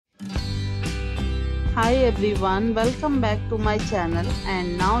Hi everyone, welcome back to my channel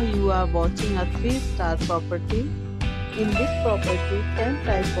and now you are watching a 3-star property. In this property, 10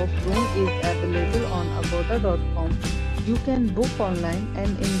 type of room is available on agoda.com. You can book online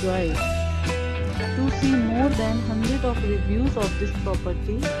and enjoy it. To see more than 100 of reviews of this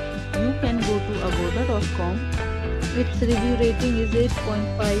property, you can go to agoda.com. Its review rating is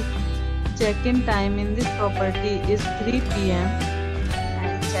 8.5. Check-in time in this property is 3 p.m.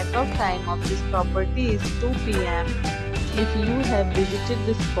 Checkout time of this property is 2 p.m. If you have visited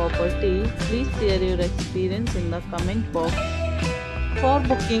this property, please share your experience in the comment box. For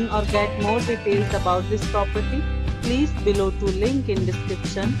booking or get more details about this property, please below to link in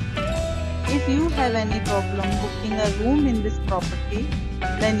description. If you have any problem booking a room in this property,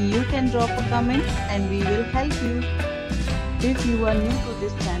 then you can drop a comment and we will help you. If you are new to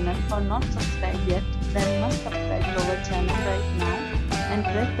this channel or not subscribed yet, then must subscribe to our channel right now and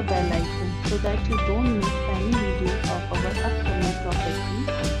press the bell icon so that you don't miss any videos of our upcoming properties.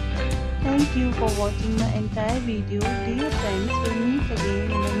 Thank you for watching the entire video. Dear friends, we'll meet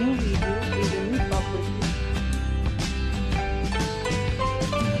again in a new